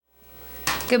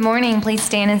Good morning. Please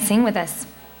stand and sing with us.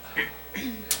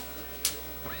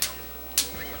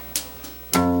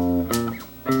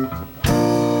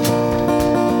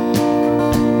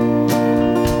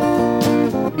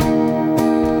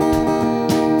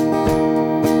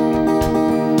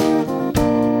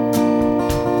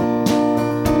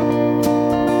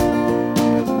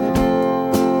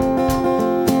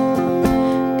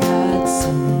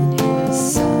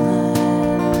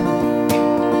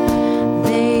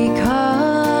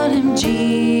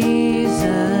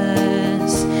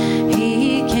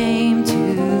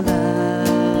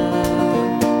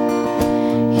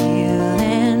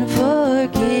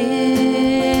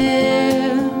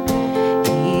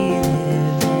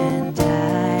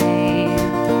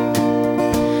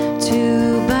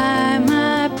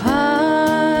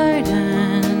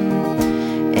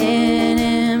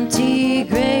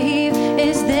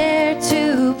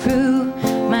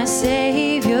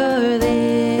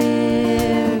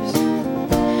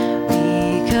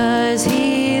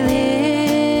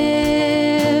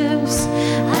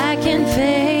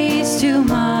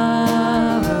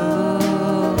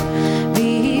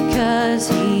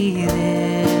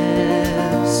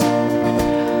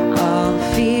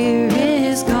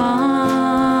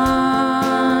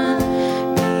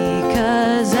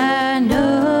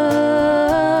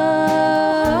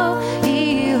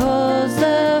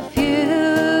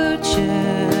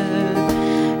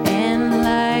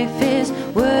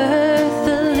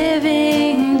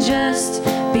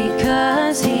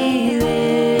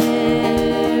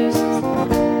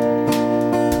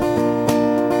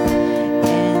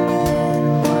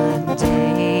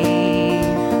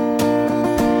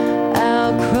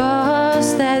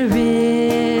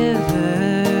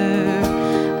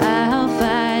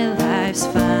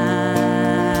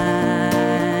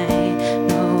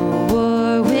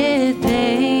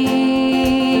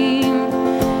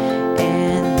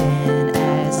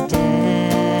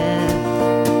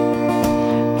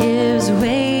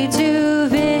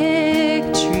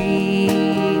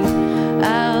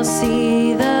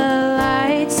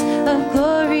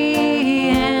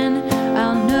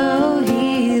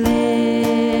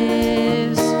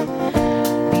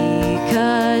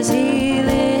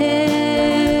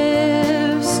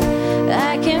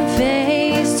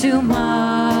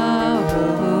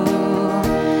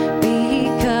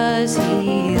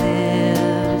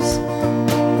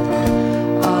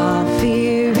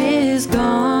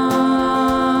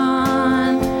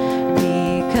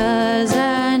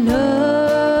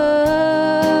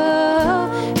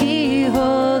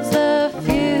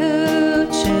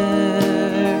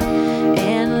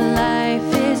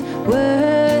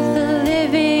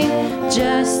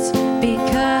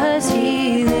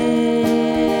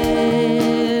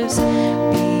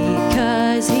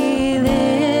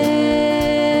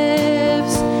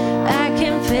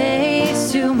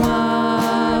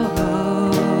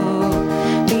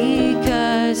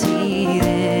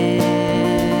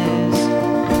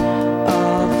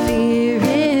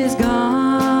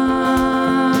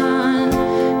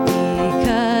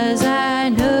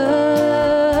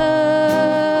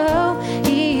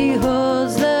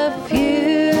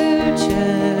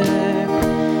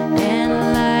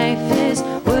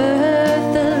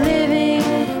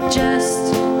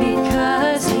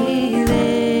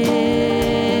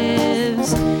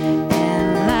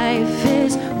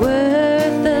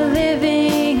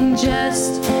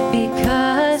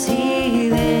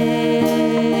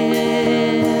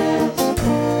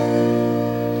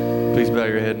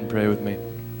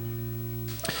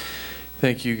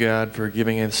 Thank you, God, for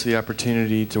giving us the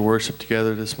opportunity to worship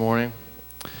together this morning.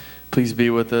 Please be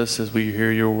with us as we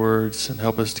hear your words and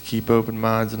help us to keep open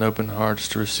minds and open hearts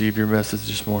to receive your message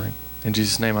this morning. In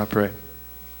Jesus' name I pray.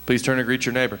 Please turn and greet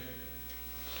your neighbor.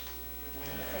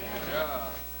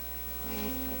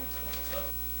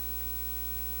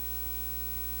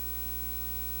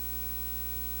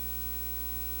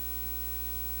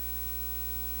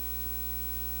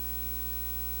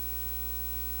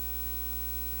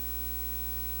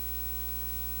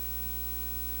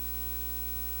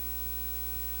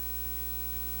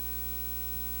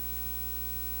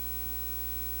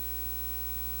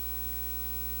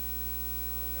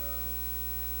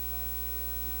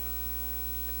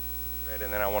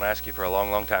 And then I want to ask you for a long,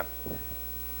 long time.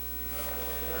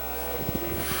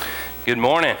 Good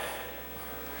morning.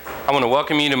 I want to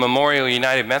welcome you to Memorial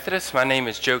United Methodist. My name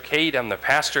is Joe Cade. I'm the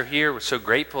pastor here. We're so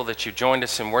grateful that you joined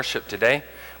us in worship today.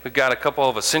 We've got a couple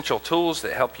of essential tools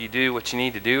that help you do what you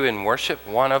need to do in worship.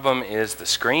 One of them is the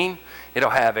screen.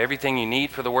 It'll have everything you need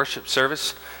for the worship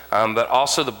service, but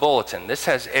also the bulletin. This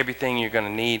has everything you're going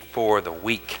to need for the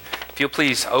week. If you'll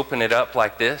please open it up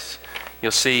like this.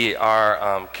 you'll see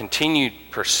our continued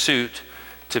pursuit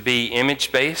to be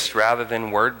image-based rather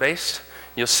than word-based.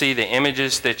 You'll see the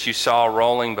images that you saw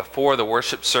rolling before the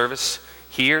worship service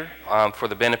here for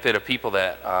the benefit of people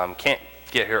that can't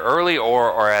get here early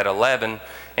or are at 11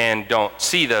 and don't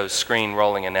see those screen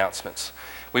rolling announcements.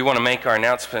 We want to make our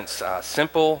announcements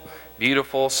simple,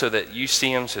 beautiful, so that you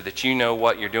see them, so that you know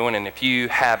what you're doing. And if you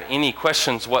have any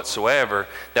questions whatsoever,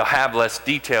 they'll have less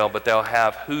detail, but they'll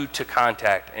have who to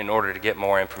contact in order to get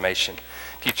more information.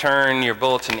 If you turn your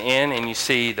bulletin in and you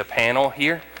see the panel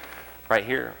here, right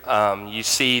here, you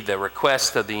see the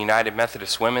request of the United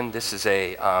Methodist Women. This is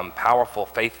a powerful,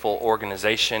 faithful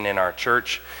organization in our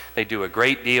church. They do a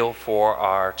great deal for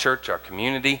our church, our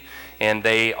community, and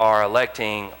they are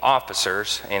electing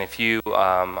officers. And if you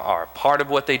are part of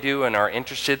what they do and are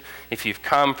interested, if you've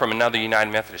come from another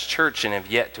United Methodist church and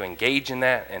have yet to engage in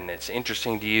that and it's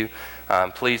interesting to you,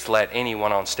 please let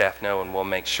anyone on staff know and we'll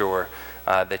make sure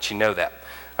that you know that.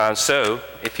 So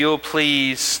if you'll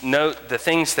please note the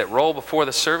things that roll before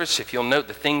the service, if you'll note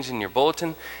the things in your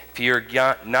bulletin. If you're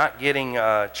not getting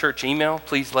church email,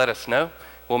 please let us know.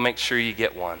 We'll make sure you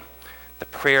get one. The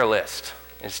prayer list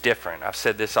is different. I've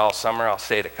said this all summer. I'll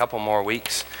say it a couple more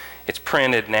weeks. It's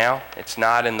printed now. It's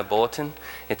not in the bulletin.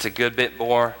 It's a good bit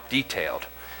more detailed.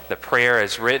 The prayer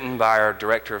is written by our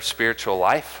Director of Spiritual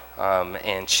Life,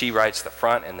 and she writes the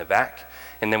front and the back.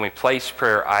 And then we place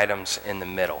prayer items in the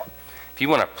middle. If you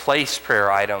want to place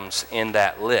prayer items in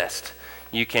that list,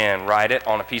 you can write it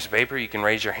on a piece of paper. You can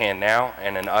raise your hand now,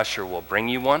 and an usher will bring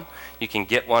you one. You can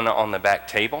get one on the back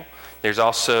table. There's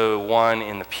also one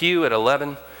in the pew at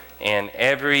 11, and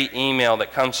every email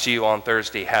that comes to you on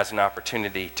Thursday has an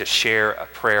opportunity to share a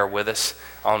prayer with us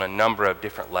on a number of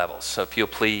different levels. So if you'll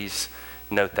please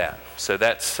note that. So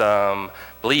that's,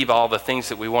 believe all the things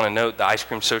that we want to note. The ice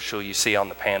cream social you see on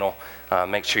the panel,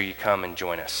 make sure you come and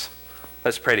join us.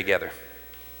 Let's pray together.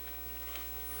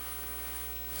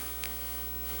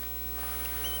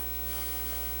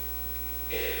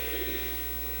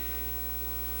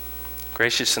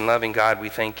 Gracious and loving God, we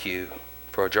thank you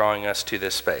for drawing us to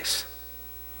this space,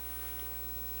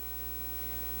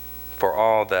 for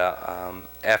all the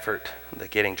effort, the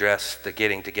getting dressed, the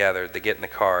getting together, the get in the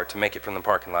car, to make it from the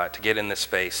parking lot, to get in this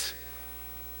space.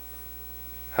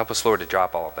 Help us, Lord, to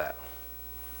drop all of that.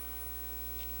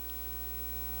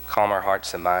 Calm our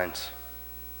hearts and minds.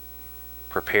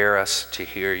 Prepare us to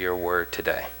hear your word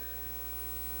today.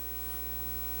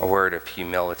 A word of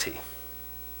humility.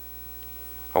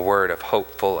 A word of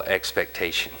hopeful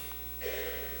expectation.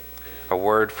 A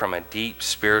word from a deep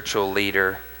spiritual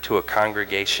leader to a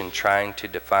congregation trying to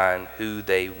define who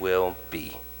they will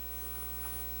be.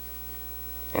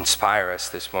 Inspire us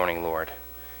this morning, Lord,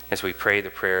 as we pray the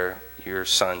prayer your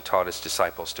Son taught his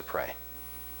disciples to pray.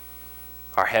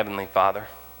 Our Heavenly Father,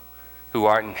 who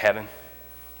art in heaven,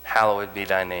 hallowed be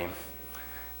thy name.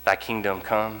 Thy kingdom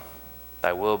come,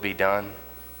 thy will be done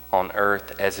on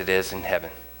earth as it is in heaven.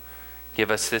 Give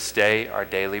us this day our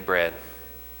daily bread,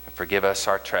 and forgive us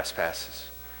our trespasses,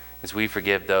 as we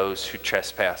forgive those who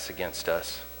trespass against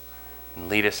us. And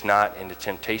lead us not into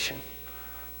temptation,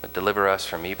 but deliver us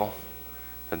from evil.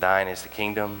 For thine is the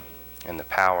kingdom, and the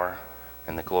power,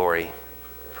 and the glory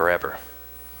forever.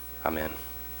 Amen.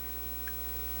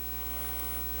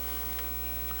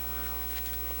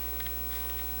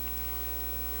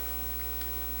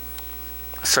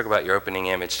 Let's talk about your opening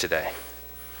image today.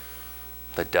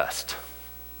 The dust.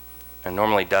 And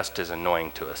normally dust is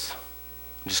annoying to us.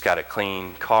 You just got a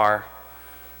clean car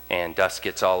and dust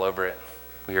gets all over it.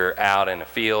 We're out in a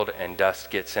field and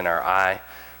dust gets in our eye.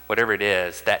 Whatever it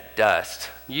is, that dust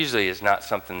usually is not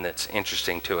something that's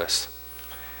interesting to us.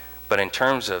 But in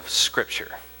terms of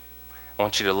Scripture, I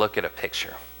want you to look at a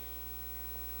picture.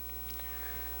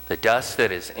 The dust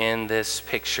that is in this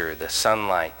picture, the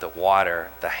sunlight, the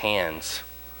water, the hands,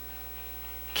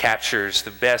 captures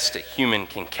the best a human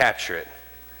can capture it.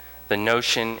 The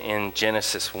notion in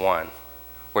Genesis 1,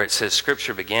 where it says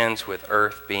Scripture begins with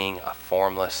earth being a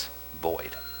formless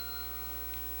void.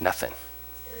 Nothing.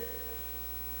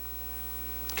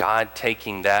 God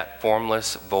taking that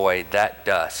formless void, that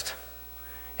dust,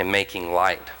 and making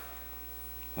light,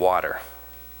 water,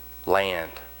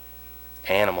 land,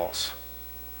 animals,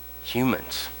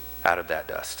 humans out of that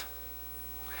dust.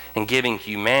 And giving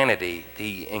humanity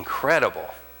the incredible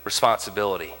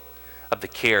responsibility of the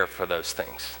care for those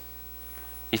things.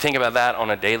 You think about that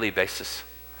on a daily basis.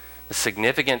 The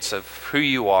significance of who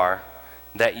you are,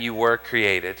 that you were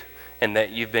created, and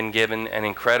that you've been given an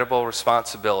incredible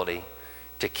responsibility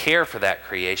to care for that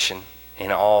creation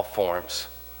in all forms.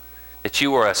 That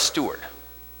you are a steward.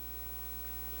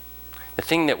 The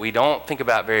thing that we don't think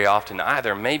about very often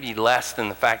either, maybe less than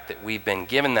the fact that we've been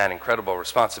given that incredible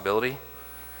responsibility,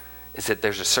 is that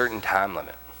there's a certain time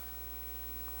limit.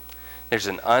 There's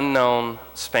an unknown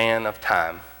span of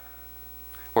time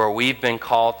where we've been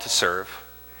called to serve,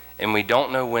 and we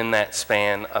don't know when that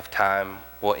span of time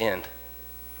will end.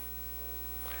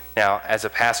 Now, as a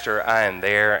pastor, I am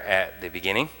there at the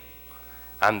beginning.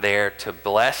 I'm there to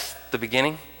bless the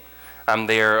beginning. I'm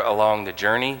there along the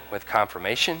journey with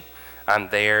confirmation. I'm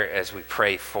there as we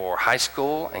pray for high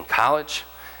school and college.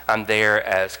 I'm there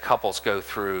as couples go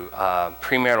through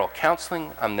premarital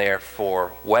counseling. I'm there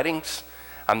for weddings.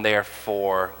 I'm there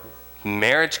for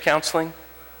marriage counseling,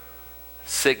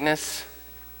 sickness,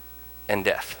 and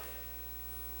death.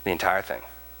 The entire thing.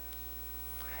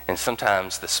 And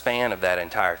sometimes the span of that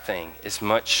entire thing is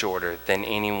much shorter than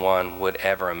anyone would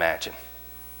ever imagine.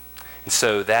 And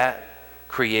so that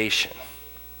creation,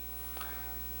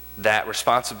 that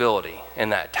responsibility,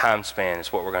 and that time span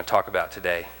is what we're going to talk about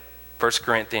today. 1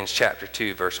 Corinthians chapter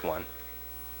 2, verse 1.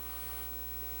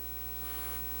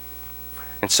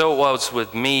 And so it was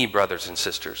with me, brothers and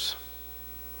sisters.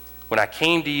 When I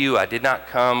came to you, I did not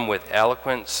come with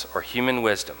eloquence or human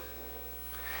wisdom,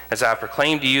 as I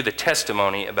proclaimed to you the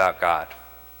testimony about God.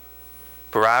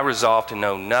 For I resolved to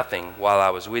know nothing while I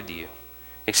was with you,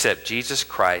 except Jesus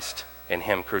Christ and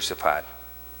him crucified.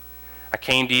 I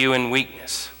came to you in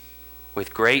weakness,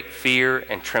 with great fear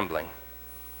and trembling.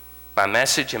 My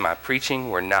message and my preaching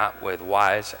were not with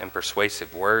wise and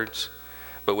persuasive words,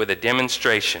 but with a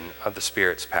demonstration of the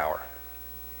Spirit's power,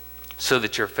 so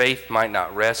that your faith might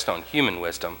not rest on human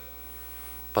wisdom,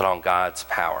 but on God's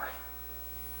power.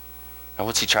 Now,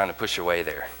 what's he trying to push away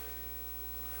there?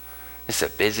 It's a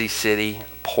busy city,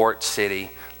 port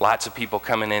city, lots of people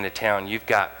coming into town. You've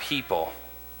got people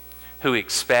who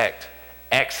expect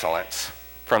excellence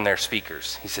from their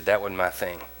speakers. He said, that wasn't my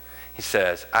thing. He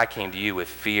says, I came to you with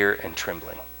fear and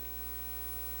trembling.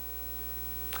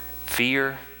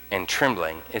 Fear and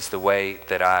trembling is the way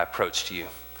that I approached you.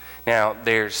 Now,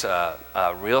 there's a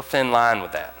real thin line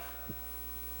with that.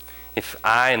 If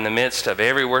I, in the midst of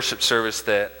every worship service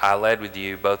that I led with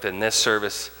you, both in this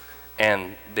service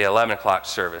and the 11 o'clock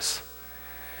service,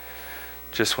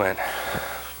 just went,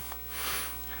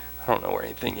 I don't know where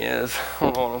anything is. I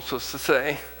don't know what I'm supposed to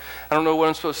say. I don't know what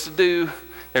I'm supposed to do.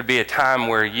 There'd be a time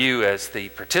where you, as the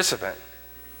participant,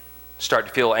 start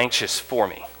to feel anxious for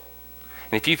me.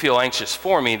 And if you feel anxious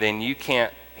for me, then you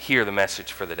can't hear the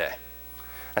message for the day.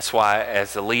 That's why,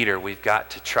 as a leader, we've got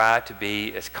to try to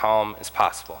be as calm as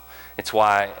possible. It's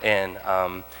why in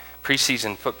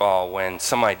preseason football, when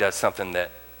somebody does something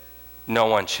that no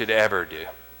one should ever do,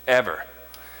 ever,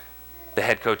 the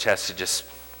head coach has to just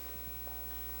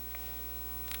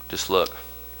look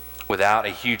without a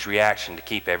huge reaction to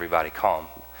keep everybody calm.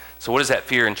 So what does that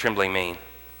fear and trembling mean?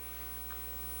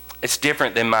 It's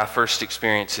different than my first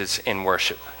experiences in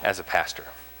worship as a pastor.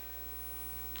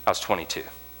 I was 22.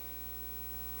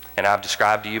 And I've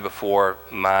described to you before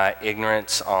my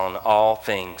ignorance on all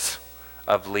things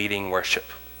of leading worship.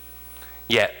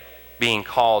 Yet, being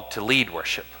called to lead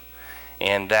worship.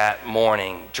 And that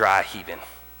morning, dry heaving.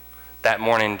 That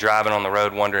morning, driving on the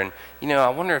road, wondering, I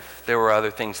wonder if there were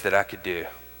other things that I could do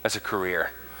as a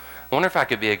career. I wonder if I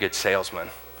could be a good salesman.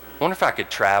 I wonder if I could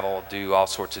travel, do all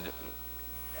sorts of...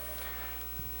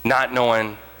 Not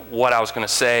knowing what I was going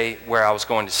to say, where I was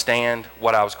going to stand,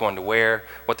 what I was going to wear,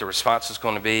 what the response was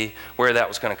going to be, where that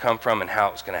was going to come from, and how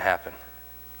it was going to happen.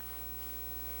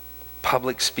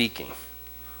 Public speaking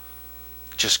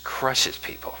just crushes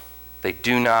people. They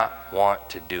do not want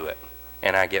to do it,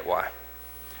 and I get why.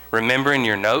 Remembering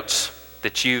your notes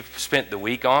that you've spent the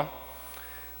week on,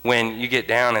 when you get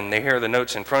down and they hear the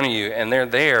notes in front of you, and they're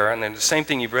there, and they're the same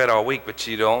thing you've read all week, but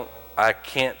I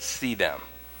can't see them.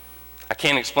 I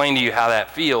can't explain to you how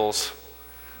that feels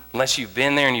unless you've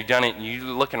been there and you've done it and you're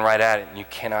looking right at it and you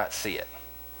cannot see it.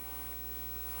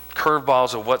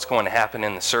 Curveballs of what's going to happen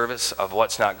in the service, of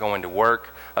what's not going to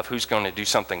work, of who's going to do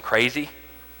something crazy,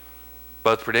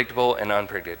 both predictable and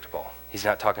unpredictable. He's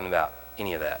not talking about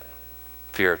any of that.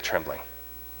 Fear of trembling.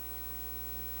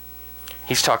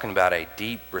 He's talking about a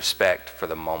deep respect for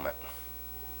the moment.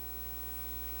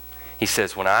 He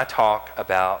says, when I talk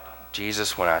about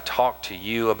Jesus, when I talk to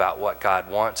you about what God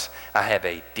wants, I have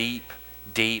a deep,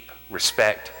 deep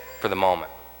respect for the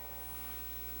moment.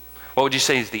 What would you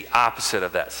say is the opposite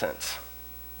of that sense?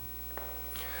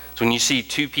 So when you see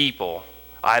two people,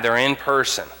 either in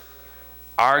person,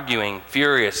 arguing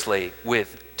furiously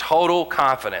with total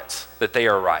confidence that they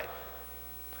are right,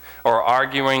 or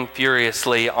arguing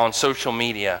furiously on social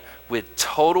media with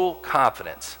total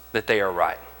confidence that they are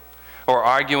right, or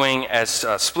arguing as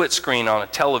a split screen on a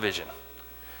television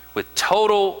with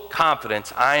total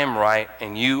confidence, I am right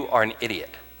and you are an idiot.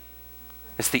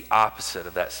 It's the opposite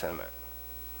of that sentiment.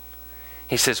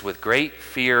 He says, with great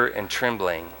fear and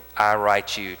trembling, I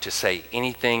write you to say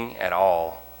anything at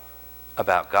all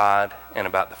about God and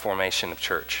about the formation of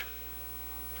church.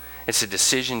 It's a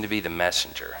decision to be the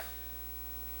messenger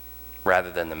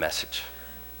rather than the message.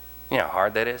 You know how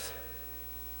hard that is?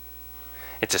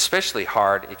 It's especially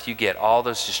hard if you get all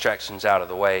those distractions out of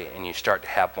the way and you start to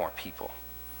have more people.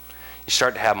 You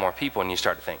start to have more people and you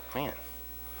start to think, man,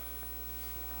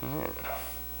 I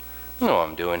know what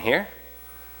I'm doing here.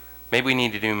 Maybe we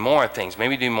need to do more things.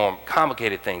 Maybe do more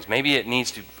complicated things. Maybe it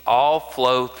needs to all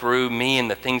flow through me and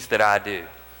the things that I do.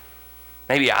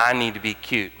 Maybe I need to be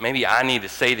cute. Maybe I need to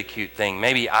say the cute thing.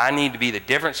 Maybe I need to be the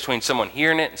difference between someone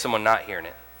hearing it and someone not hearing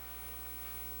it.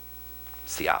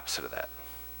 It's the opposite of that.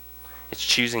 It's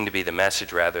choosing to be the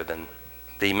message rather than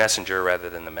the messenger rather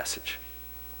than the message.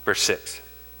 Verse 6.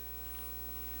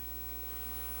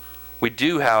 We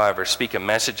do, however, speak a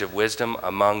message of wisdom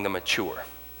among the mature,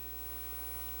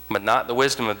 but not the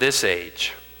wisdom of this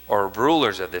age or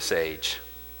rulers of this age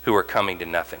who are coming to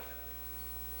nothing.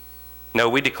 No,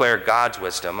 we declare God's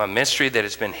wisdom, a mystery that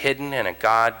has been hidden and a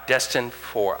God destined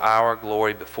for our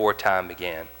glory before time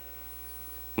began.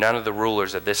 None of the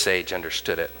rulers of this age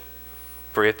understood it,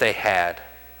 for if they had,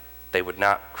 they would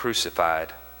not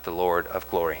crucified the Lord of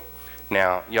glory.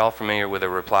 Now, y'all familiar with a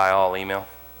reply all email?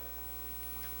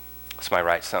 Somebody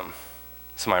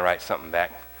write something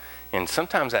back. And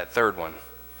sometimes that third one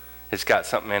has got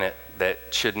something in it that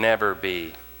should never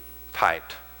be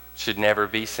typed, should never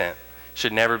be sent,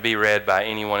 should never be read by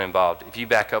anyone involved. If you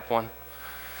back up one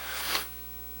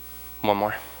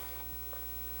more.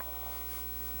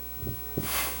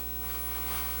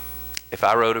 If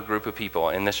I wrote a group of people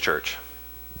in this church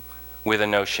with a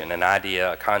notion, an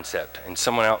idea, a concept, and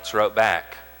someone else wrote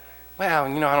back, well, I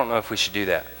don't know if we should do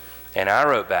that. And I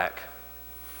wrote back,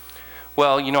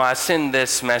 well, I send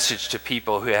this message to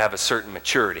people who have a certain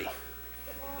maturity,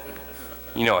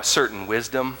 a certain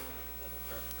wisdom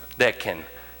that can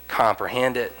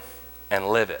comprehend it and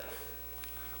live it.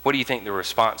 What do you think the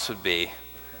response would be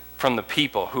from the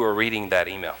people who are reading that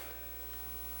email?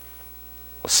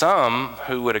 Well, some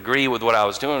who would agree with what I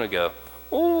was doing would go,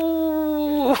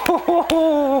 ooh.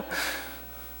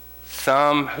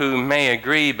 Some who may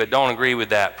agree but don't agree with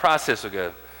that process would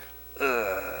go,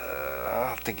 I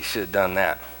don't think you should have done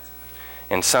that.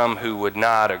 And some who would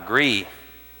not agree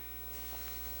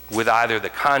with either the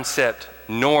concept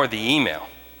nor the email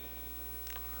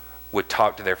would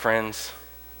talk to their friends,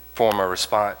 form a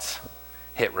response,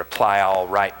 hit reply all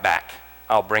right back.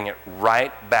 I'll bring it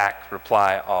right back,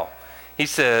 reply all. He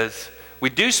says, we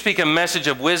do speak a message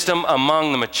of wisdom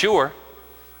among the mature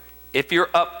if you're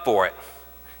up for it,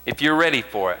 if you're ready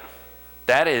for it.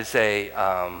 That is that's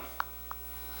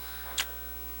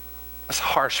a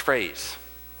harsh phrase,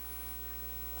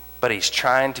 but he's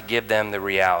trying to give them the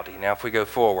reality. Now, if we go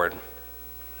forward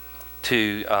to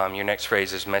your next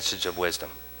phrase is message of wisdom.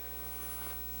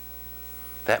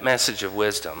 That message of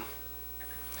wisdom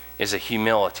is a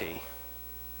humility.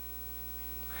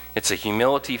 It's a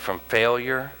humility from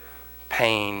failure,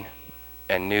 pain,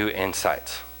 and new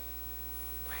insights.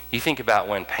 You think about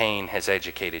when pain has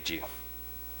educated you.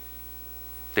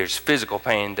 There's physical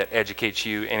pain that educates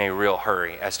you in a real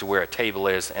hurry as to where a table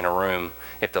is in a room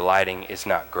if the lighting is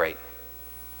not great.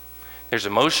 There's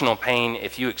emotional pain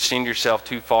if you extend yourself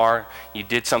too far. You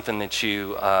did something that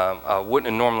you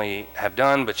wouldn't normally have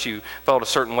done, but you felt a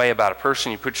certain way about a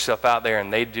person. You put yourself out there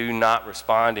and they do not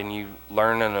respond, and you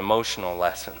learn an emotional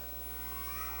lesson.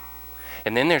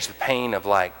 And then there's the pain of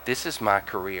this is my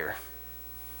career.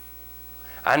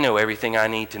 I know everything I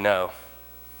need to know.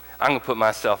 I'm going to put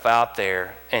myself out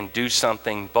there and do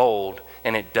something bold,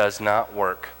 and it does not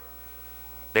work.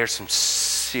 There's some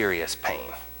serious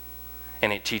pain,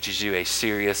 and it teaches you a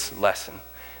serious lesson.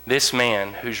 This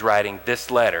man who's writing this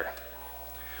letter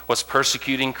was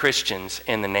persecuting Christians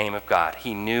in the name of God.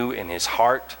 He knew in his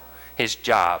heart his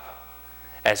job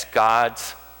as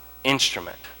God's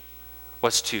instrument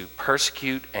was to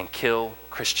persecute and kill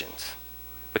Christians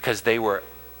because they were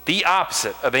the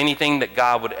opposite of anything that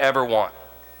God would ever want.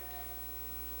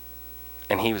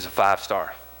 And he was a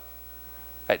 5-star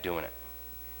at doing it.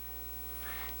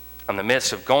 In the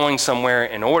midst of going somewhere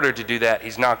in order to do that,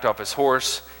 he's knocked off his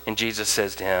horse, and Jesus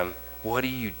says to him, what are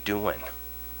you doing?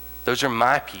 Those are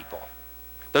my people.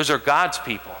 Those are God's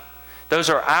people. Those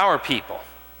are our people.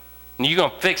 And you're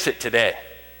going to fix it today.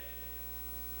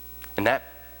 And that,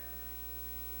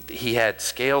 he had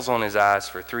scales on his eyes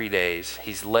for 3 days.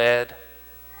 He's led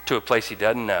to a place he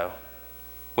doesn't know,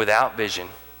 without vision.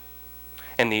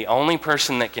 And the only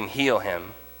person that can heal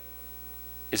him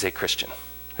is a Christian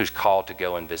who's called to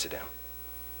go and visit him.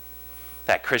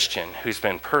 That Christian who's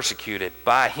been persecuted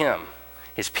by him,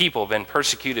 his people have been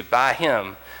persecuted by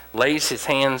him, lays his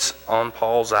hands on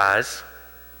Paul's eyes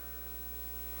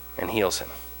and heals him.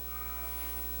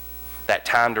 That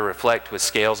time to reflect with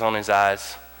scales on his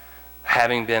eyes,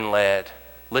 having been led,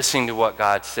 listening to what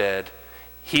God said,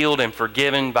 healed and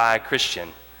forgiven by a Christian,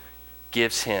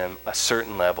 gives him a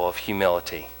certain level of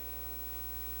humility.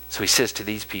 So he says to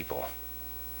these people,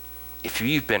 if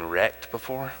you've been wrecked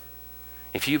before,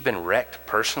 if you've been wrecked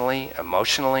personally,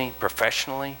 emotionally,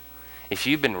 professionally, if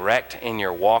you've been wrecked in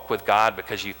your walk with God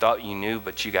because you thought you knew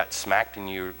but you got smacked and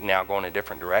you're now going a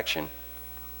different direction,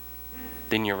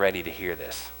 then you're ready to hear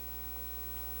this.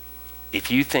 If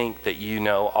you think that you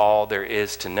know all there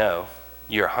is to know,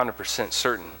 you're 100%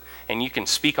 certain, and you can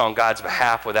speak on God's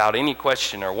behalf without any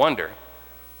question or wonder,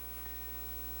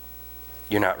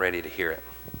 you're not ready to hear it.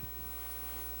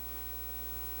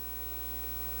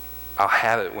 I'll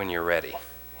have it when you're ready,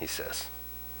 he says.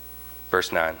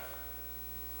 Verse 9.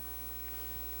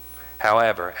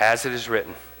 However, as it is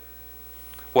written,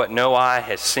 what no eye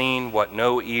has seen, what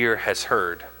no ear has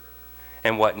heard,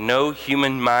 and what no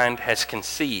human mind has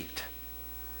conceived,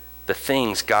 the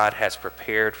things God has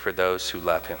prepared for those who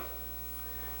love him.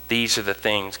 These are the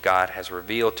things God has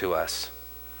revealed to us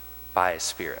by his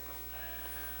Spirit.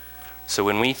 So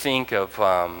when we think of,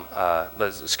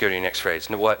 let's go to your next phrase,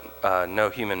 what no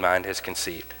human mind has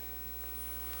conceived.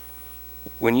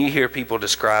 When you hear people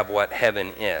describe what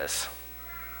heaven is,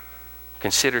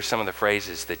 consider some of the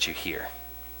phrases that you hear.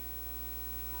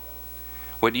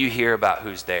 What do you hear about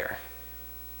who's there?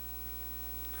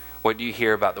 What do you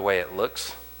hear about the way it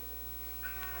looks?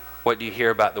 What do you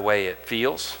hear about the way it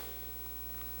feels?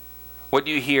 What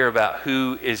do you hear about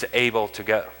who is able to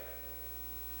go?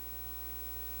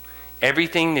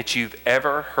 Everything that you've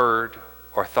ever heard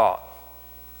or thought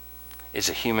is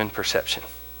a human perception.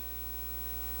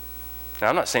 Now,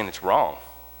 I'm not saying it's wrong,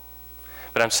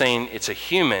 but I'm saying it's a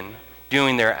human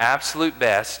doing their absolute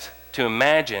best to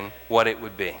imagine what it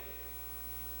would be.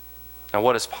 Now,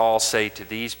 what does Paul say to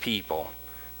these people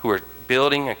who are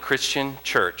building a Christian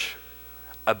church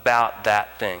about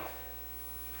that thing?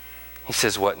 He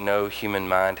says, what no human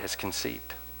mind has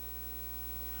conceived.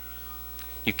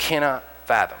 You cannot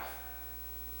fathom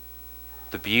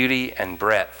the beauty and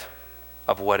breadth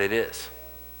of what it is.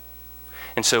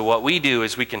 And so what we do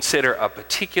is we consider a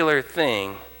particular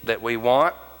thing that we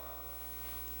want.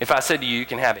 If I said to you, you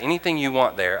can have anything you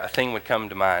want there, a thing would come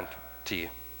to mind to you.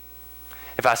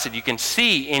 If I said you can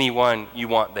see anyone you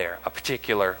want there, a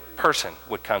particular person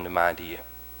would come to mind to you.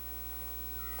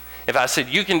 If I said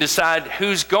you can decide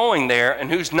who's going there and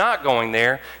who's not going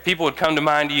there, people would come to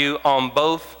mind to you on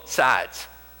both sides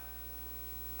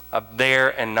of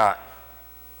there and not.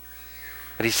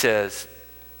 But he says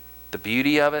the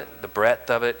beauty of it, the breadth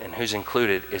of it, and who's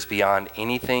included is beyond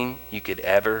anything you could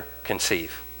ever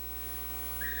conceive.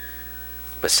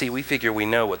 But see, we figure we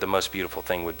know what the most beautiful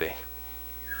thing would be.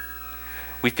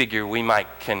 We figure we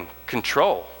can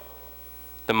control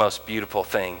the most beautiful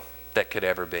thing that could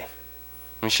ever be.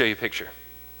 Let me show you a picture.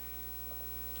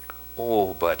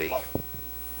 Oh, buddy.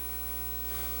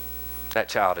 That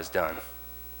child is done.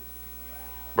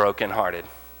 Broken-hearted,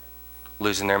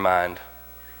 losing their mind,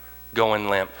 going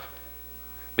limp,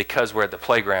 because we're at the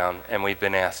playground and we've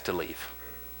been asked to leave.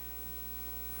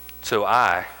 So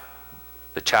I,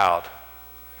 the child,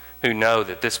 who know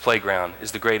that this playground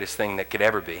is the greatest thing that could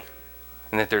ever be,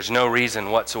 and that there's no reason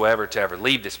whatsoever to ever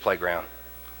leave this playground,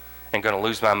 and going to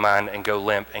lose my mind and go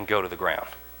limp and go to the ground.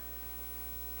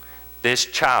 This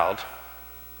child,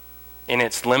 in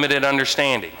its limited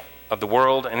understanding of the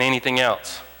world and anything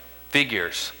else,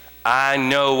 figures, I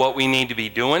know what we need to be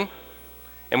doing,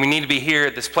 and we need to be here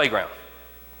at this playground.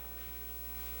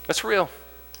 That's real.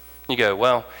 You go,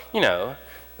 well, buddy,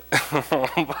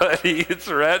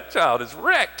 that child is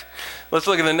wrecked. Let's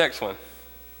look at the next one.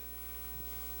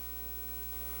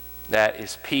 That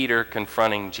is Peter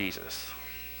confronting Jesus.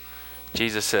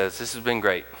 Jesus says, this has been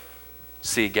great.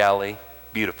 Sea of Galilee,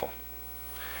 beautiful.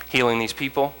 Healing these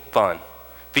people, fun.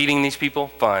 Feeding these people,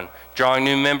 fun. Drawing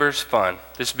new members, fun.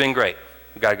 This has been great.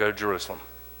 We've got to go to Jerusalem.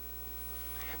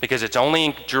 Because it's only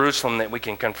in Jerusalem that we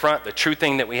can confront the true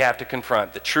thing that we have to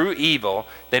confront, the true evil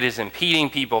that is impeding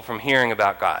people from hearing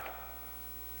about God.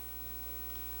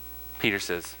 Peter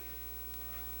says,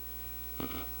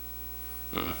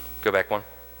 Go back one.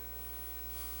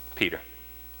 Peter.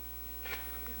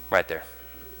 Right there.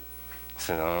 He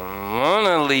says, I want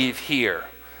to leave here.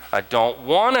 I don't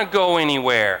want to go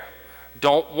anywhere.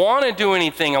 Don't want to do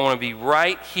anything. I want to be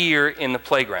right here in the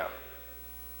playground.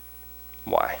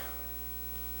 Why?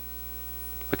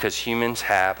 because humans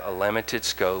have a limited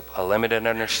scope, a limited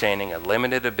understanding, a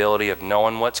limited ability of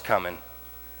knowing what's coming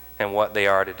and what they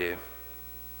are to do.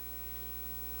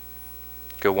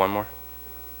 Go one more.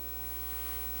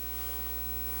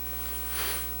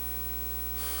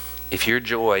 If your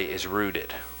joy is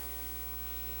rooted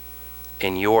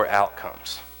in your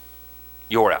outcomes,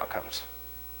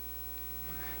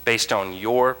 based on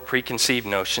your preconceived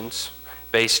notions,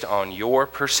 based on your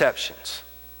perceptions,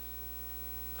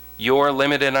 your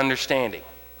limited understanding,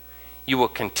 you will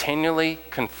continually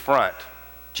confront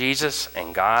Jesus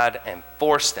and God and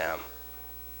force them,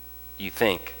 you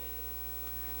think,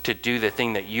 to do the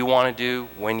thing that you want to do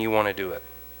when you want to do it.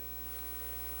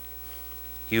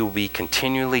 You will be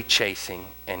continually chasing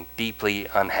and deeply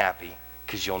unhappy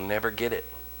because you'll never get it.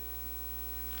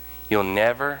 You'll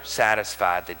never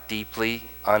satisfy the deeply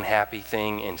unhappy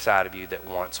thing inside of you that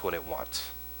wants what it wants.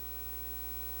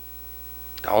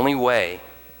 The only way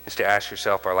is to ask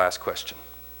yourself our last question.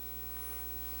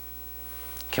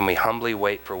 Can we humbly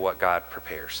wait for what God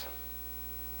prepares?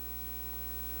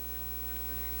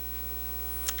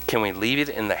 Can we leave it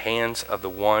in the hands of the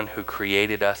one who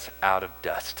created us out of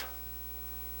dust?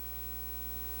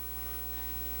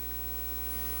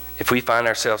 If we find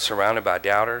ourselves surrounded by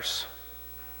doubters,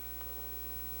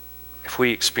 if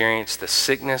we experience the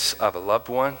sickness of a loved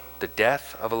one, the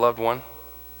death of a loved one,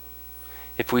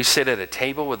 if we sit at a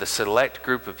table with a select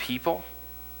group of people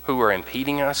who are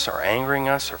impeding us or angering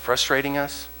us or frustrating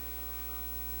us,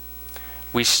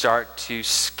 we start to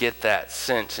get that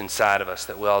sense inside of us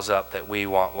that wells up that we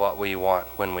want what we want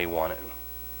when we want it.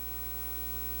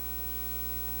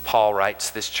 Paul writes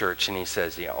this church and he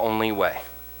says the only way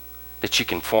that you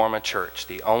can form a church,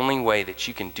 the only way that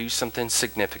you can do something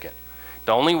significant,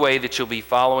 the only way that you'll be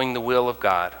following the will of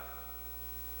God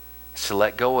is to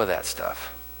let go of that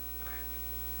stuff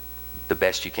the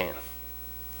best you can,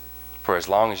 for as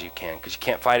long as you can, because you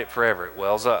can't fight it forever. It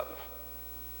wells up.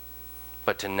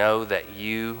 But to know that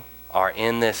you are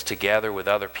in this together with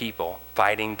other people,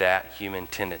 fighting that human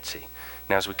tendency.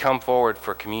 Now, as we come forward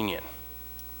for communion,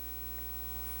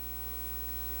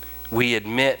 we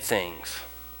admit things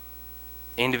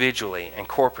individually and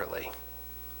corporately.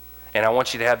 And I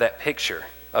want you to have that picture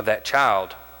of that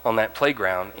child on that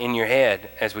playground in your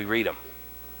head as we read them.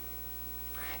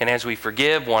 And as we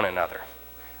forgive one another,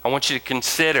 I want you to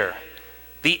consider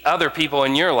the other people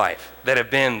in your life that have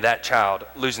been that child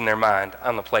losing their mind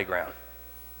on the playground.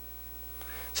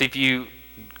 See, if you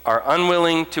are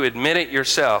unwilling to admit it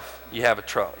yourself, you have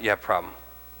a problem.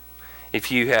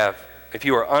 If you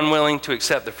are unwilling to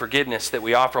accept the forgiveness that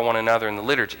we offer one another in the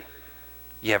liturgy,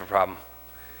 you have a problem.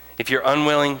 If you're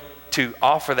unwilling to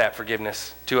offer that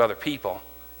forgiveness to other people,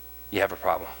 you have a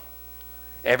problem.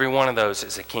 Every one of those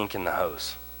is a kink in the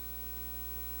hose.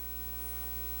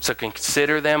 So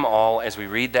consider them all as we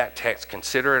read that text.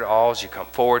 Consider it all as you come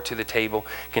forward to the table.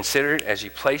 Consider it as you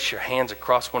place your hands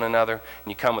across one another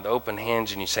and you come with open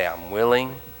hands and you say, I'm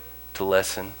willing to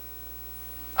listen.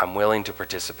 I'm willing to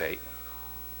participate.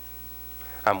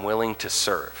 I'm willing to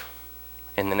serve.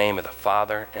 In the name of the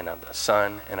Father and of the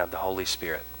Son and of the Holy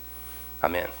Spirit.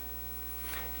 Amen.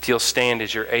 If you'll stand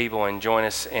as you're able and join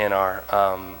us in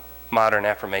our modern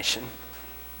affirmation.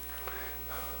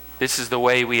 This is the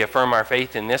way we affirm our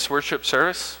faith in this worship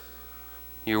service.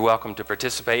 You're welcome to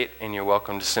participate and you're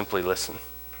welcome to simply listen.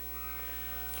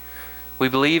 We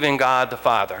believe in God the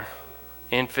Father,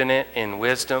 infinite in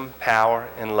wisdom, power,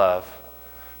 and love,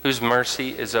 whose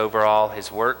mercy is over all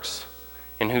his works,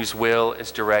 and whose will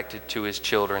is directed to his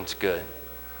children's good.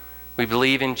 We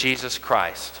believe in Jesus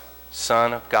Christ,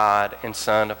 Son of God and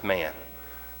Son of man,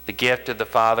 the gift of the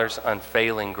Father's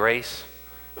unfailing grace,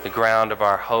 the ground of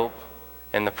our hope,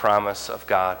 and the promise of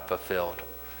God fulfilled.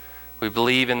 We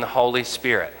believe in the Holy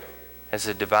Spirit as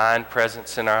a divine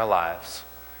presence in our lives,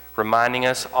 reminding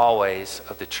us always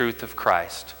of the truth of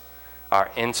Christ, our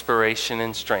inspiration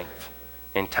and strength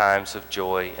in times of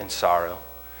joy and sorrow.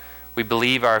 We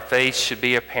believe our faith should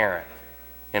be apparent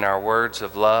in our words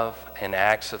of love and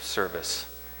acts of service,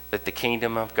 that the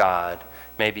kingdom of God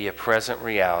may be a present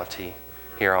reality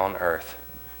here on earth.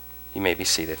 You may be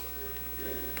seated.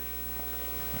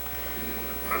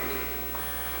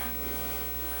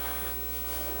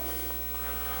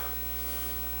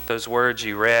 Those words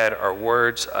you read are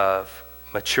words of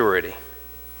maturity,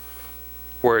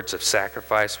 words of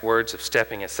sacrifice, words of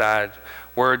stepping aside,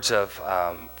 words of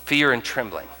fear and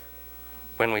trembling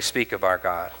when we speak of our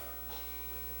God.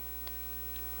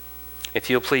 If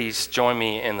you'll please join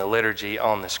me in the liturgy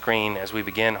on the screen as we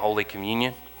begin Holy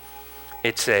Communion.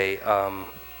 It's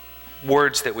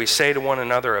words that we say to one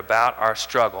another about our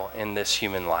struggle in this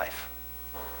human life.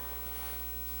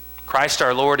 Christ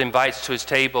our Lord invites to his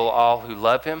table all who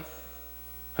love him,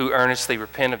 who earnestly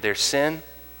repent of their sin,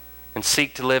 and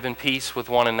seek to live in peace with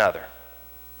one another.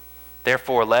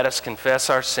 Therefore, let us confess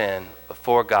our sin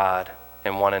before God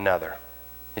and one another,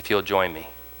 if you'll join me.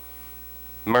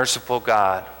 Merciful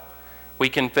God, we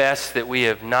confess that we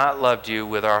have not loved you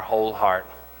with our whole heart.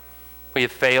 We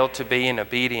have failed to be an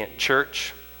obedient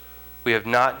church. We have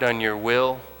not done your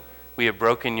will. We have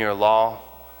broken your law.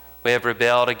 We have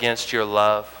rebelled against your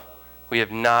love. We have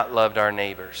not loved our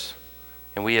neighbors,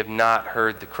 and we have not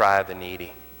heard the cry of the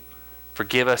needy.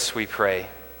 Forgive us, we pray.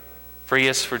 Free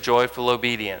us for joyful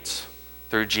obedience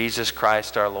through Jesus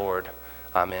Christ our Lord.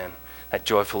 Amen. That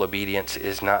joyful obedience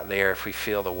is not there if we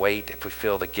feel the weight, if we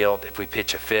feel the guilt, if we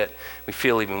pitch a fit. We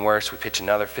feel even worse. We pitch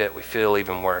another fit. We feel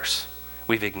even worse.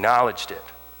 We've acknowledged it.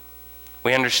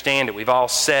 We understand it. We've all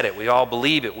said it. We all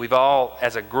believe it. We've all,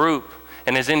 as a group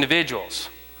and as individuals,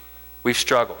 we've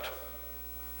struggled.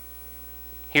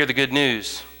 Hear the good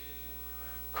news.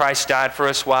 Christ died for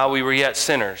us while we were yet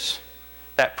sinners.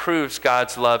 That proves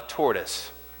God's love toward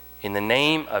us. In the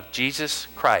name of Jesus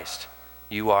Christ,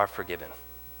 you are forgiven.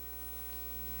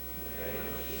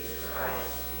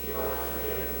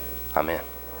 Amen.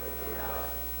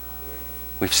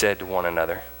 We've said to one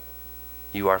another,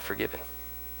 you are forgiven.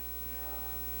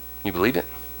 You believe it?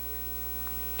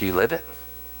 Do you live it?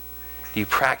 Do you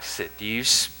practice it? Do you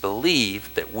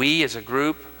believe that we as a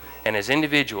group and as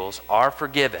individuals are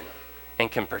forgiven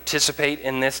and can participate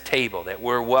in this table, that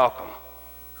we're welcome,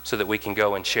 so that we can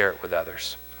go and share it with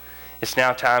others? It's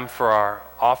now time for our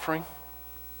offering.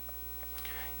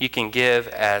 You can give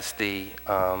as the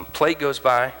plate goes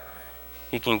by.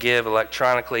 You can give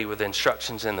electronically with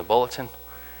instructions in the bulletin.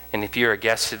 And if you're a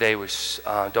guest today, we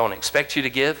don't expect you to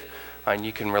give, and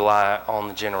you can rely on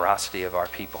the generosity of our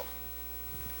people.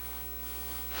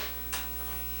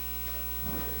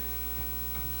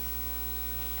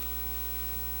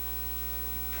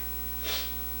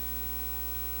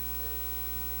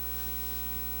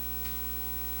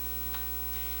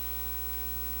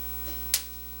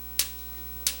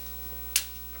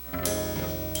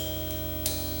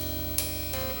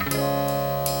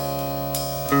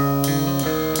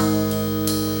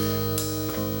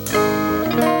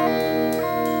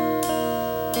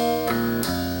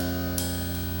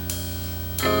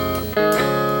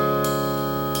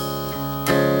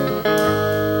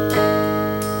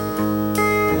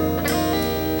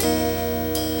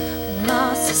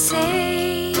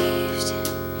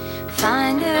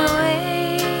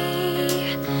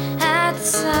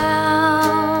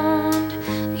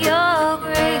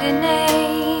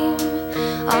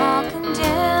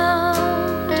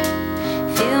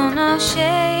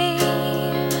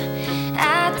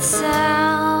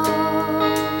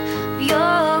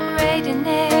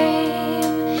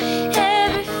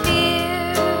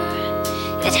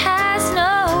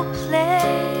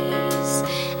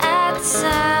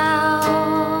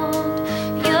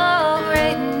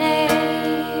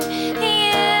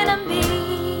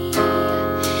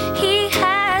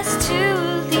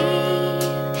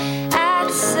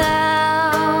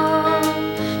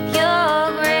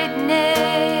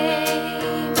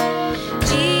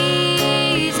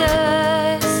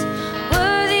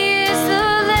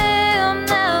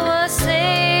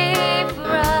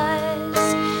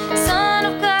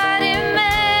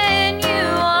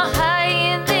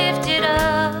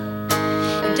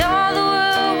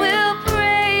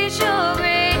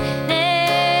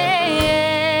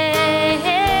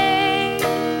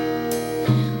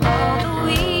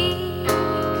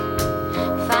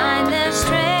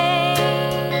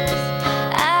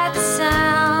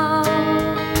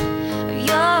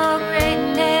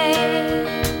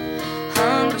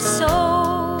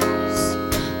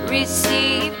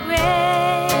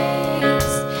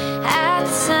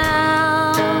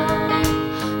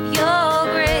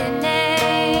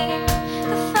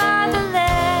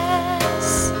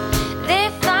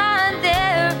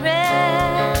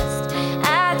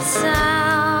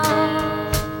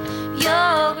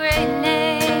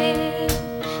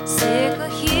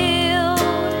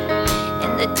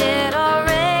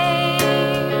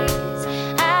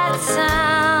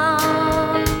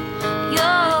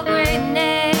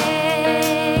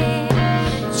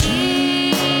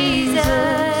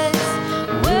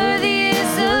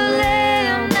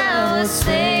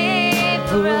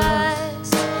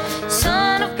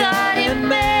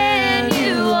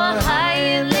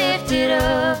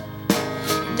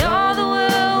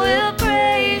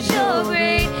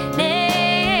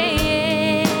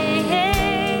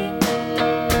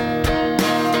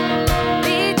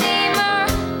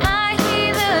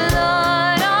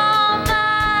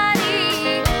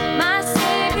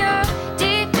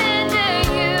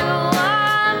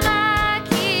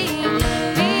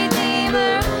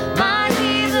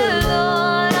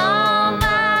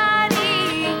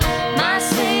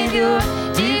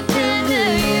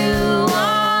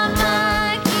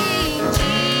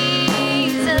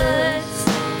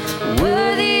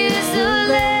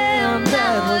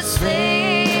 was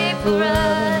slain for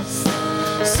us.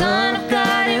 Son of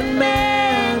God and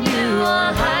man, you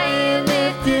are high and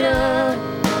lifted up,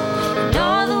 and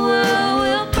all the world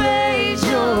will praise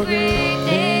your great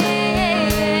name.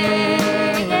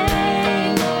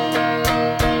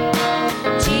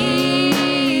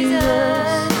 Jesus,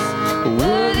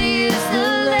 worthy is the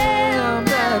Lamb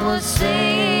that was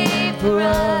slain for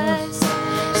us.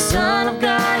 Son of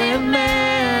God and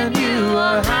man, you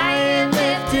are high and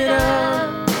lifted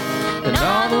up, and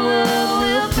all the world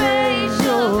will praise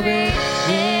your great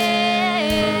name.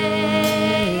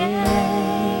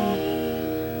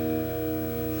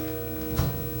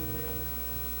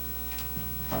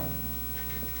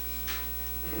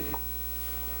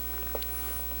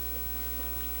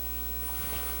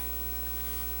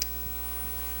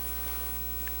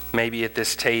 Maybe at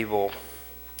this table,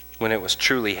 when it was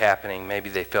truly happening, maybe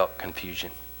they felt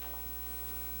confusion.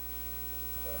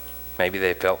 Maybe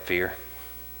they felt fear.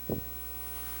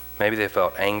 Maybe they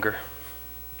felt anger,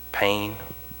 pain.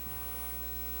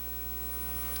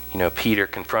 You know, Peter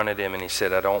confronted him and he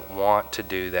said, I don't want to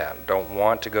do that. I don't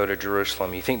want to go to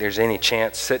Jerusalem. You think there's any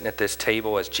chance sitting at this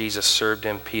table as Jesus served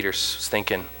him? Peter's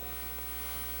thinking,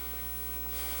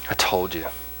 I told you.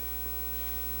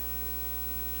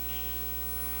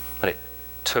 But it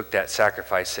took that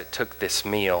sacrifice, it took this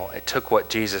meal, it took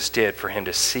what Jesus did for him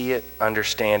to see it,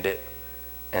 understand it,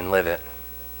 and live it.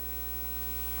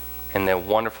 And the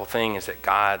wonderful thing is that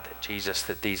God, that Jesus,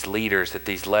 that these leaders, that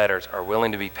these letters are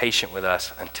willing to be patient with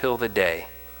us until the day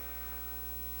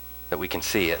that we can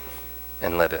see it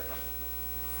and live it.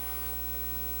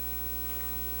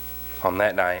 On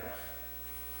that night,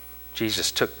 Jesus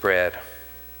took bread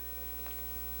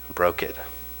and broke it.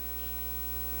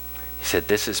 He said,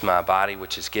 this is my body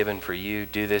which is given for you.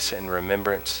 Do this in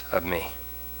remembrance of me.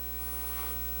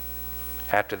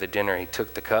 After the dinner, he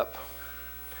took the cup.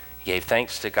 He gave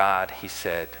thanks to God. He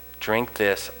said, drink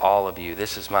this, all of you.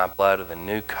 This is my blood of the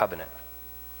new covenant,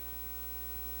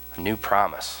 a new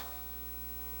promise,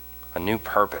 a new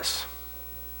purpose,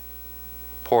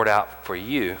 poured out for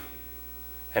you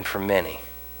and for many,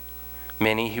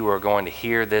 many who are going to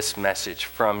hear this message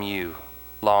from you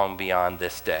long beyond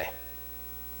this day.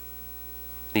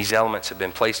 These elements have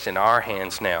been placed in our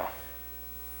hands now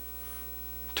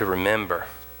to remember,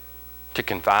 to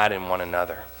confide in one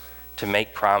another, to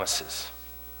make promises,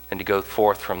 and to go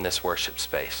forth from this worship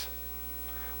space.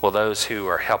 Will those who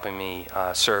are helping me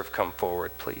serve come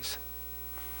forward, please?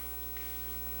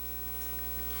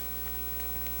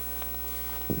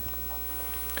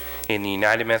 In the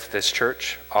United Methodist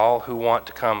Church, all who want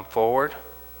to come forward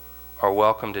are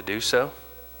welcome to do so.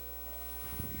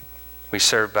 We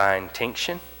serve by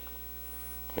intinction,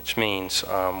 which means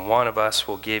one of us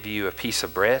will give you a piece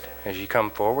of bread as you come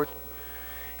forward,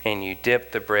 and you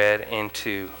dip the bread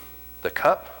into the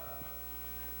cup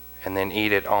and then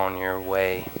eat it on your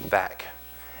way back.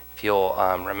 If you'll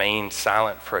remain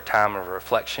silent for a time of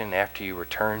reflection after you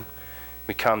return,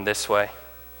 we come this way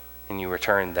and you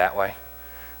return that way.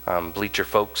 Bleacher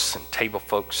folks and table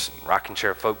folks and rocking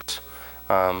chair folks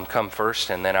come first,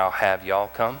 and then I'll have y'all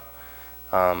come.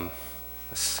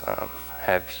 Let's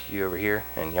have you over here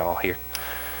and y'all here.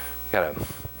 We got a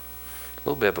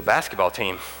little bit of a basketball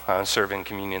team serving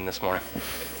communion this morning.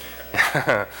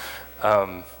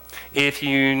 If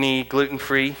you need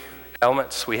gluten-free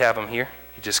elements, we have them here.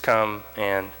 You just come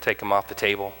and take them off the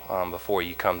table before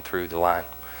you come through the line.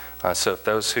 So if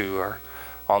those who are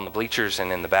on the bleachers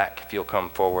and in the back, if you'll come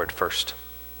forward first.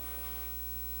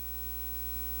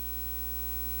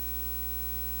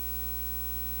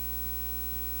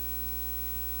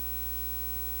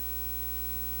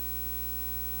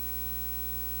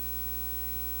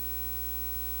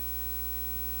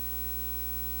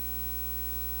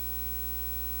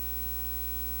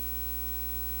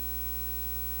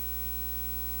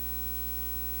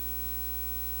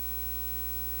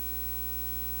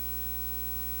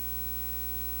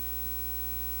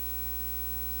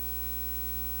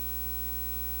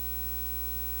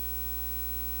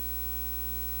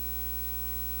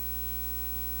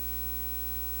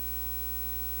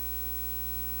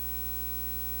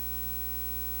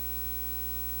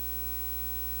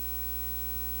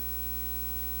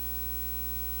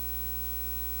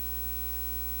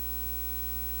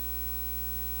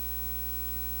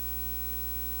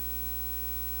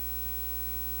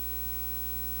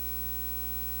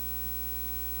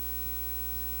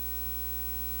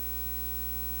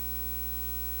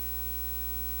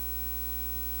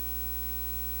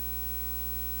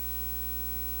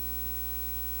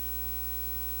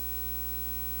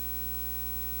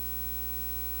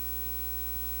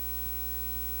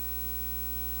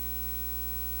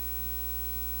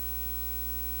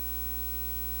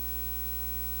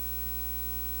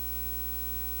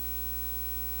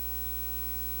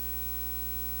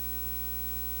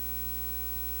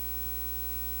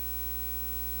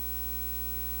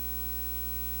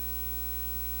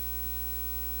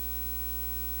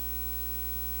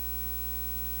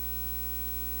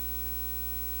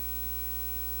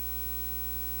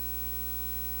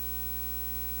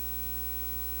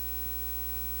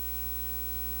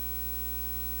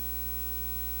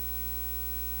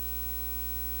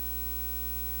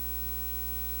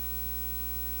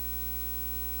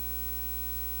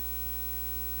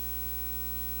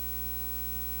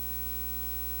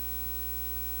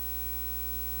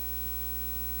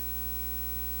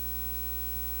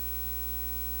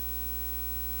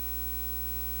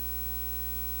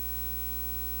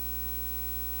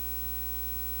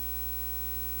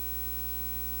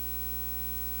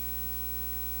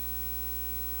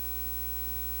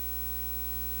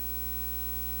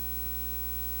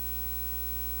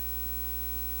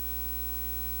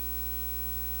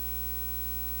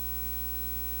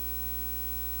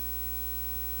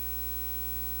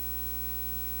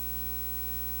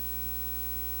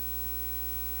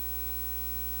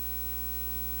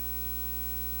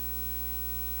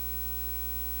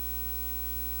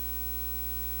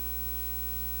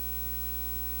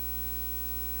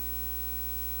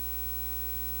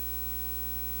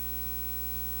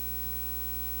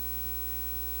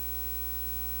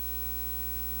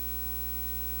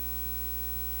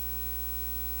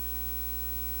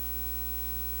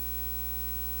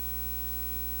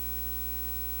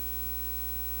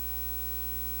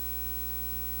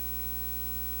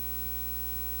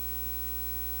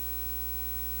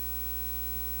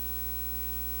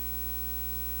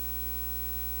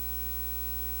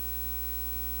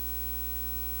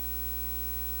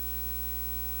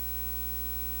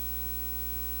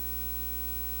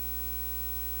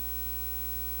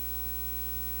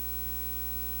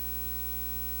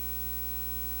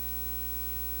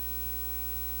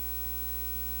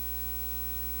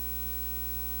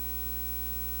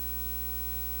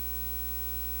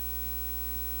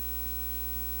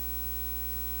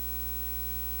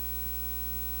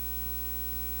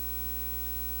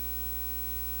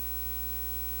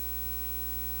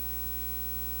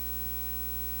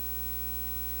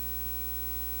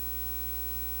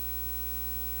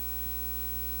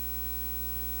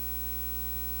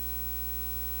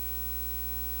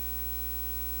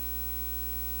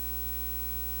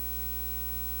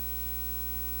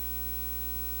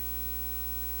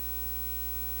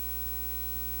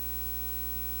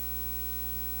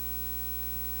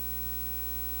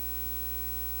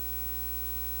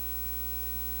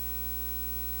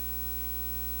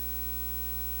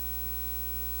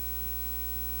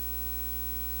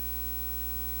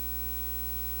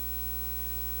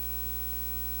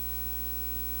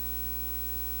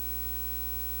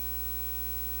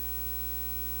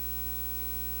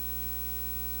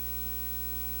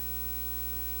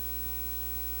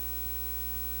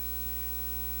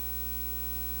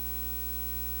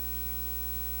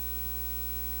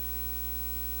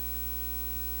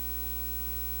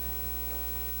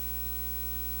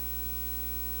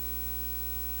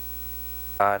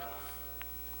 God,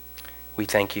 we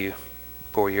thank you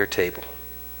for your table,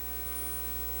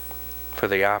 for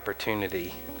the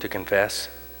opportunity to confess,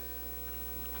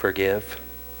 forgive,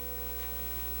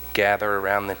 gather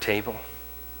around the table,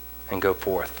 and go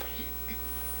forth.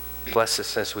 Bless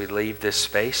us as we leave this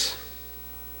space,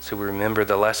 so we remember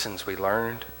the lessons we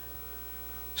learned,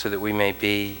 so that we may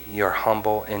be your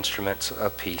humble instruments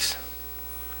of peace.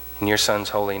 In your Son's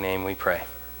holy name we pray.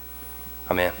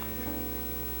 Amen.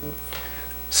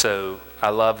 So I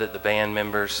love that the band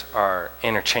members are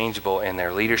interchangeable in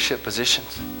their leadership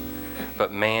positions,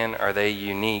 but man, are they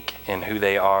unique in who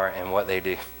they are and what they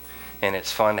do. And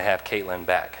it's fun to have Caitlin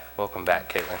back. Welcome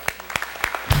back, Caitlin.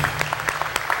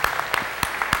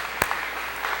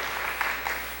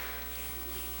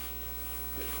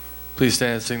 Please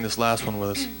stand and sing this last one with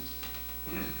us.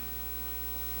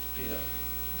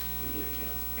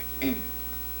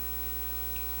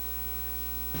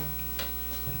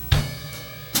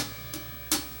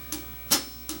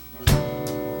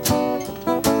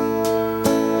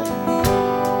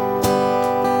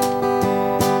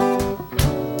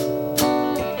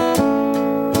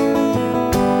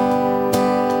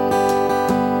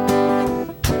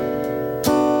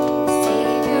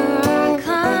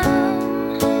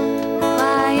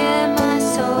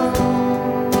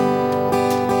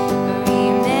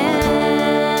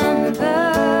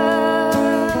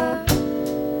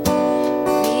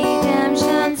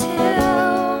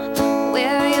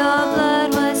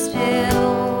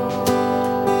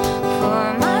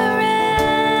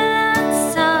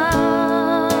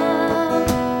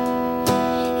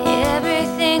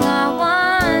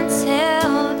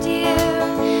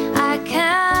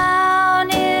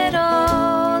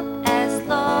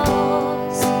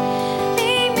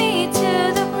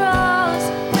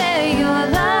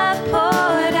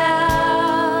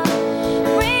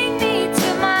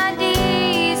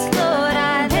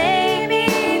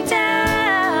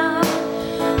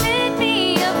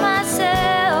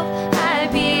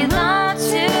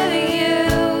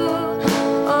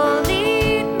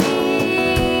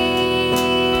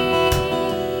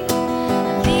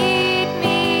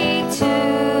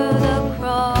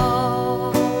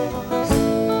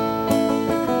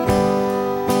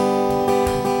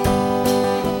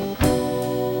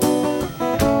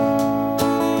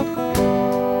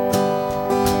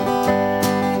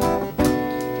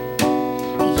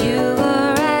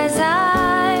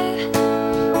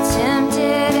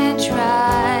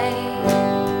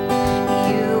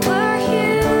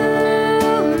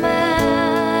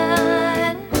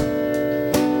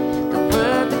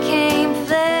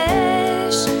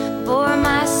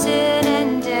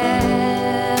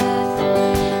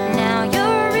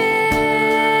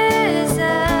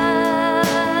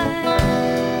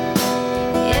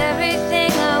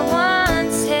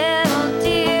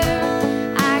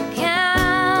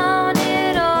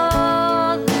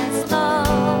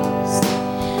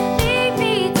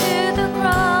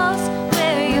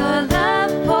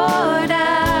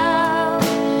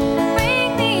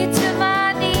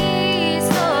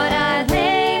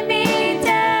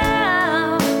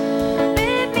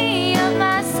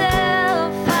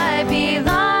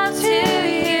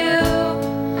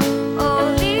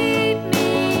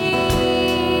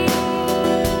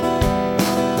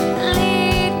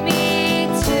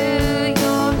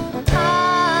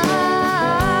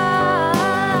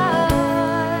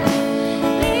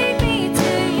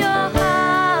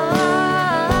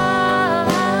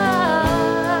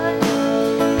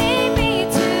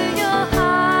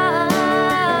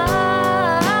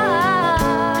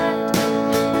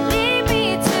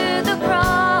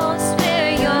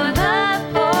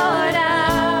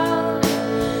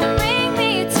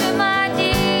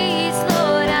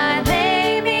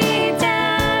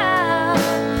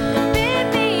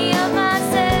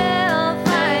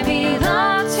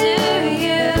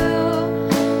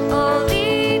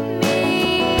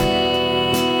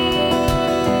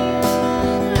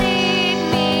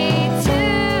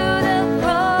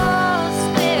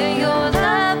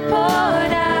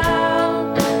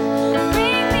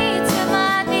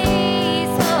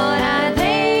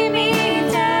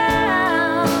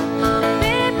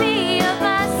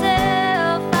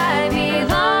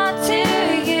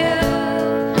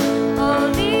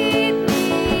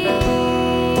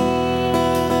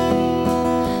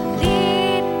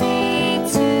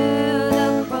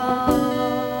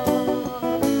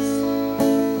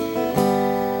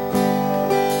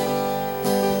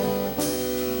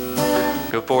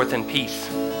 forth in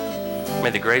peace. May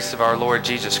the grace of our Lord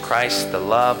Jesus Christ, the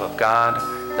love of God,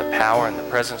 the power and the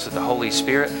presence of the Holy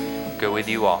Spirit go with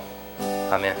you all.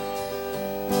 Amen.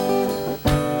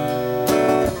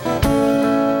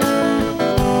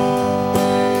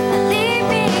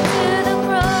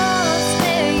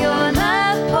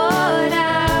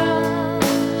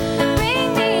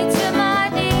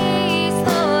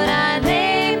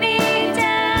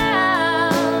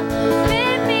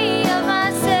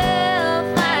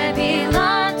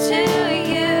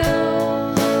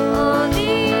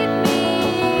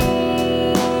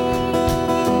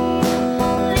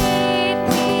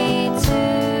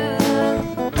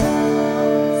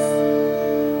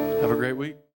 week.